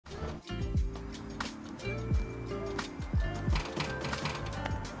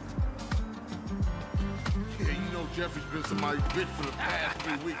Jeffrey's been somebody's bitch for the past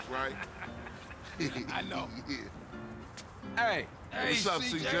 3 weeks, right? I know. Yeah. Hey, What's up,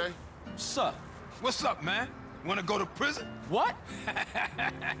 CJ? What's up? What's up, man? Wanna go to prison? What?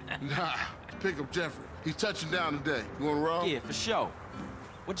 Nah, pick up Jeffrey. He's touching down today. You wanna roll? Yeah, for sure.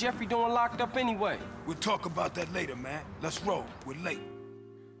 What Jeffrey doing locked up anyway? We'll talk about that later, man. Let's roll. We're late.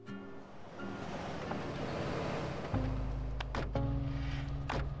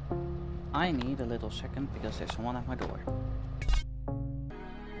 I need a little second because there's someone at my door.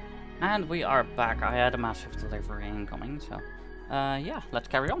 And we are back. I had a massive delivery incoming, so yeah, let's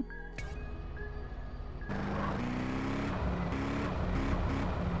carry on.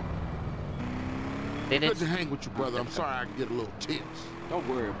 Good to hang with you, brother. I'm sorry I can get a little tense. Don't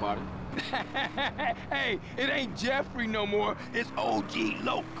worry about it. Hey, it ain't Jeffrey no more. It's OG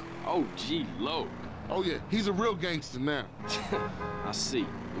Loke. OG Loke. Oh yeah, he's a real gangster now. I see.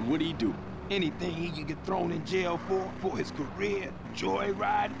 And what'd he do? Anything he can get thrown in jail for his career,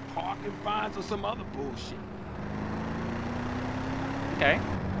 joyride, parking fines, or some other bullshit. Okay.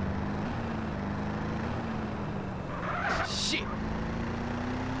 Shit!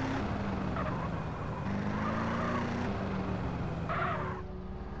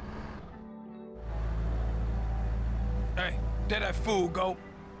 Hey, there that fool go.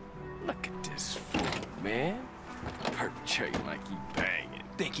 Look at this fool, man. Perpetrating like he banging.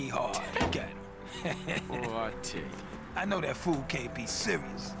 Think he hard. Got him. Oh, I tell you. I know that fool can't be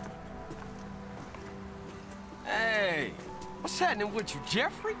serious. Hey, what's happening with you,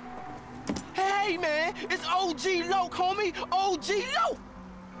 Jeffrey? Hey, man, it's OG Loke, homie. OG Loke.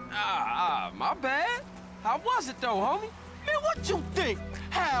 My bad. How was it, though, homie? Man, what you think?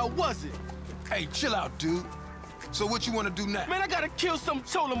 How was it? Hey, chill out, dude. So what you want to do now? Man, I gotta kill some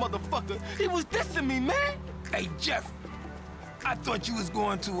chola motherfucker. He was dissing me, man. Hey, Jeff, I thought you was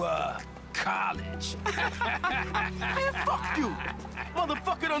going to, college. Man, fuck you.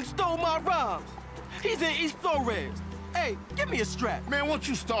 Motherfucker done stole my rhymes. He's in East Flores. Hey, give me a strap. Man, why don't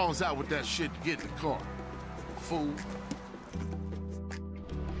you stall us out with that shit to get in the car? Fool.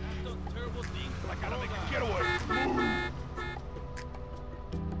 Terrible things. I gotta make a getaway.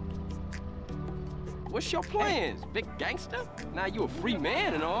 What's your plans, big gangster? Now you a free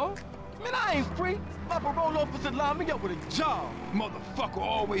man and all. Man, I ain't free. My parole officer lined me up with a job. Motherfucker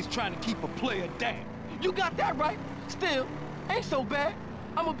always trying to keep a player down. You got that right. Still, ain't so bad.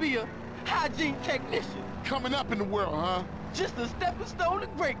 I'ma be a hygiene technician. Coming up in the world, huh? Just a stepping stone to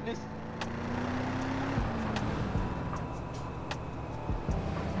greatness.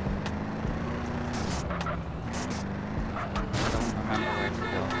 I don't remember where to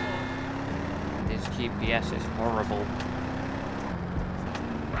go. This GPS is horrible.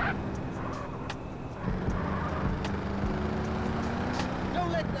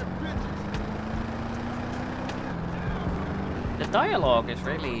 Don't let that bitch. The dialogue is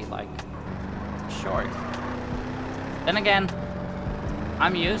really, like, short. Then again,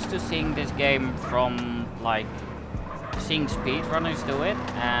 I'm used to seeing this game from, like, seeing speedrunners do it,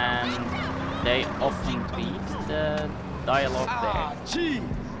 and they often beat the dialogue there. Jeez.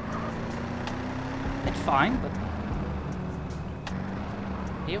 It's fine, but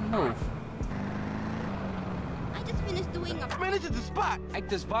you move. I just finished doing a... Man, this is the spot. Ain't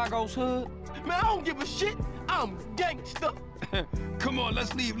this Vago's hood? Man, I don't give a shit. I'm gangster. Come on,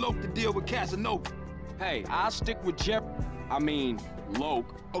 let's leave Loke to deal with Casanova. Hey, I'll stick with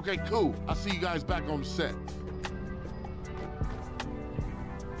Loke. Okay, cool. I'll see you guys back on the set.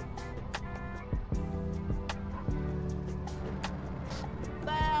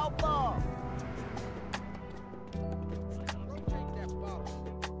 Foul ball.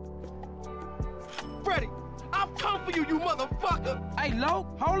 Freddy, I've come for you, you motherfucker. Hey, Loke,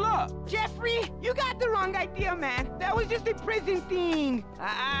 hold up. Jeffrey, you got the wrong idea, man. That was just a prison thing.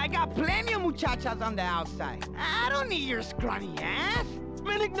 I got plenty of muchachas on the outside. I don't need your scrawny ass.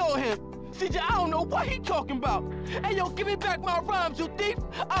 Man, ignore him. CJ, I don't know what he talking about. Hey, yo, give me back my rhymes, you thief.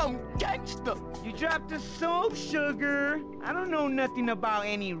 I'm gangster. You dropped the soap, sugar. I don't know nothing about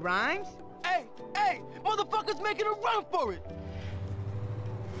any rhymes. Hey, motherfuckers making a run for it.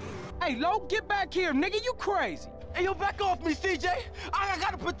 Hey, Loke, get back here, nigga. You crazy. Hey, yo, back off me, CJ. I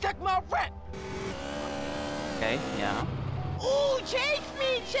gotta protect my rat. Okay, yeah. Ooh, chase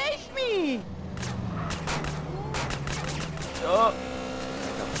me, chase me. Oh.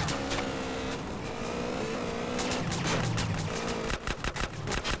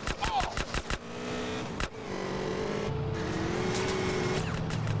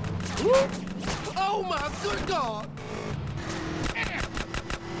 Oh my good God!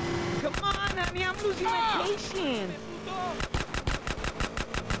 Come on, honey, I'm losing my patience.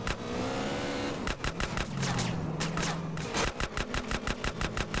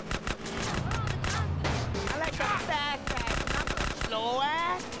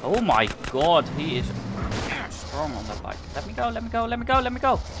 Oh my god, he is strong on that bike. Let me go, let me go, let me go, let me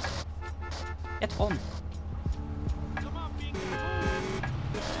go. Get on.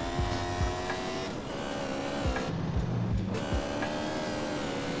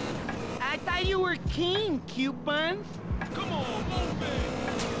 I thought you were king, cute buns. Come on, move it.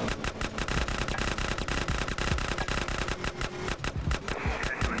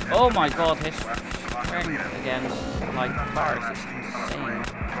 Oh my god, his strength against like cars is insane.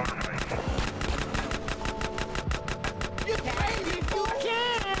 You can if you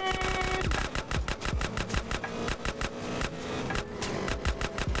can.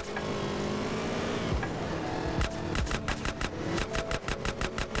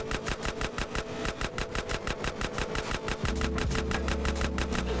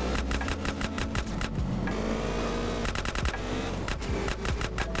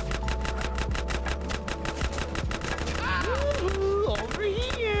 Over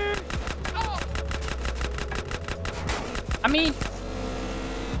here. I mean,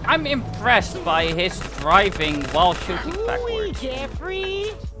 I'm impressed by his driving while shooting Ooh, backwards. Jeffrey.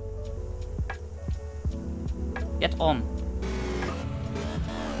 Get on.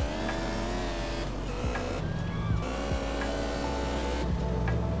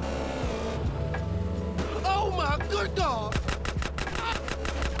 Oh my good dog!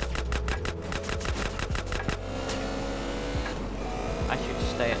 I should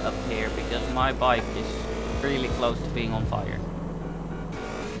stay up here because my bike is really close to being on fire.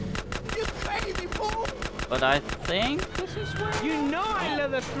 You crazy fool! But I think this is where... You know I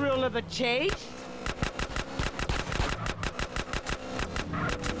love the thrill of the chase.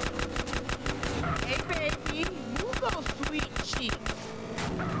 Hey, baby, you go sweet cheeks.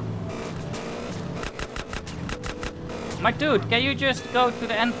 My dude, can you just go to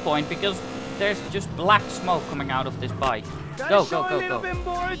the end point because there's just black smoke coming out of this bike. Go, Show go, a go, little go. bit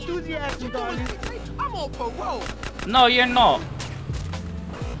more enthusiasm, darling. I'm on parole. No, you're not.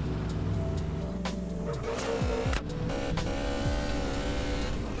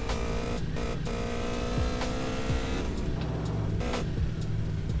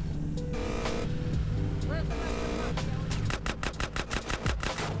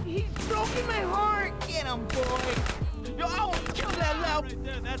 He's broken my heart. Get him, boy. Yo, I will kill that loud.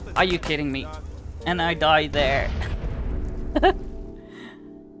 Are you kidding me? And I die there.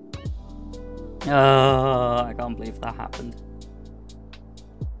 Oh, I can't believe that happened.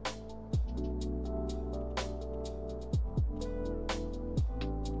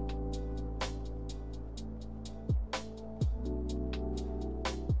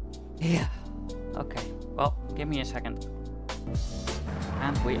 Yeah. Okay. Well, give me a second.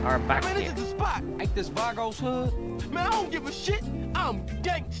 And we are back Man, here. this is the spot. Ain't this Vago's hood? Man, I don't give a shit. I'm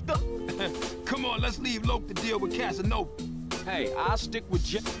gangsta. Come on, let's leave Loke to deal with Casanova. Hey, I'll stick with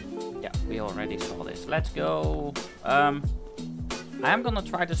Jeff. Yeah, we already saw this. Let's go. I am gonna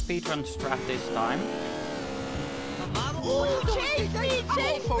try the speedrun strat this time. Ooh, chase me,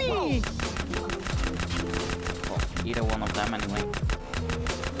 chase me. Well, either one of them anyway.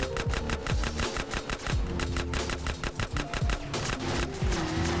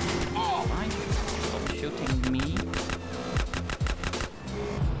 Fine. Stop shooting me.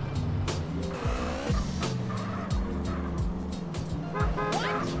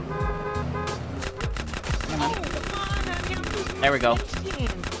 There we go.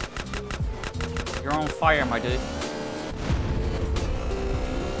 You're on fire, my dude.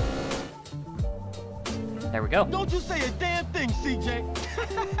 There we go. Don't you say a damn thing, CJ.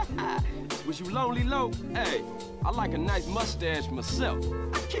 Was you lonely, Lo? Hey, I like a nice mustache myself.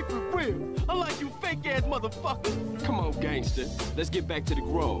 I keep it real. Unlike you fake-ass motherfuckers. Come on, gangster. Let's get back to the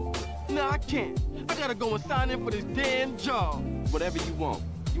Grove. Nah, I can't. I gotta go and sign in for this damn job. Whatever you want.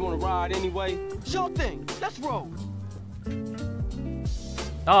 You want to ride anyway? Sure thing. Let's roll.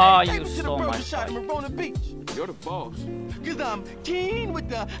 Oh, Take you me to the stole my burger shot in bike. Marona Beach. You're the boss. Cause I'm keen with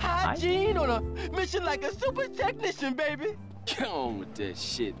the hygiene on a mission like a super technician, baby. Get on with that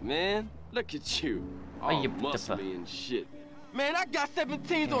shit, man. Look at you. Oh, All you muscly and shit. Man, I got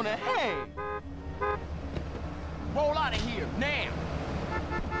 17s on the head. Roll out of here, now!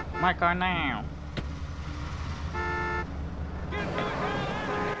 My car now.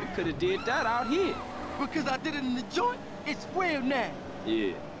 You could have did that out here. Because I did it in the joint, it's real now.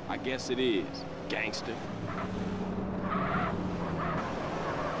 Yeah, I guess it is, gangster.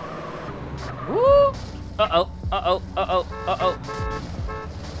 Woo! Uh-oh, uh-oh, uh-oh, uh-oh.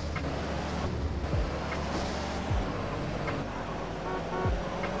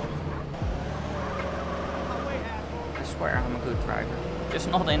 I swear I'm a good driver. Just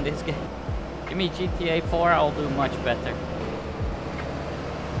not in this game. Give me GTA 4, I'll do much better.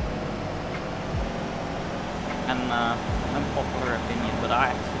 unpopular opinion, but I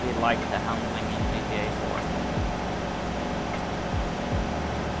actually like the handling in GTA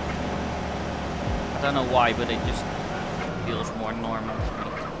 4. I don't know why, but it just feels more normal to me.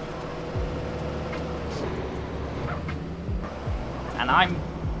 And I'm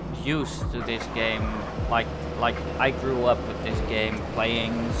used to this game, like I grew up with this game,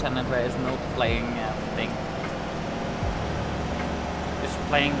 playing San Andreas multiplaying everything. Just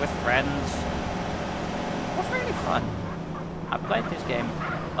playing with friends. It was really fun. I played this game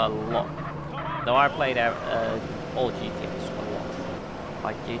a lot. Though I played all GTAs a lot.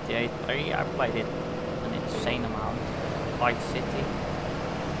 Like GTA 3, I played it an insane amount. Vice City.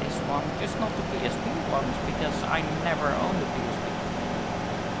 This one, just not the PSP ones, because I never owned a PSP.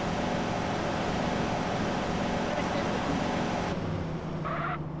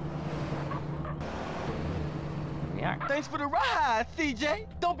 Thanks for the ride, CJ.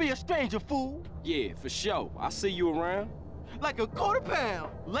 Don't be a stranger, fool. Yeah, for sure. I'll see you around. Like a quarter pound.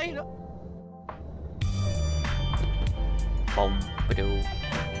 Later. Boom, ba-doo.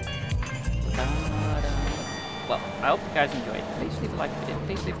 Well, I hope you guys enjoyed. Please leave a like if you did.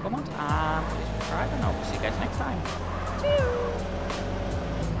 Please leave a comment. Please subscribe, and I'll see you guys next time.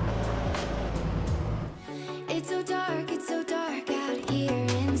 It's so dark, it's so dark.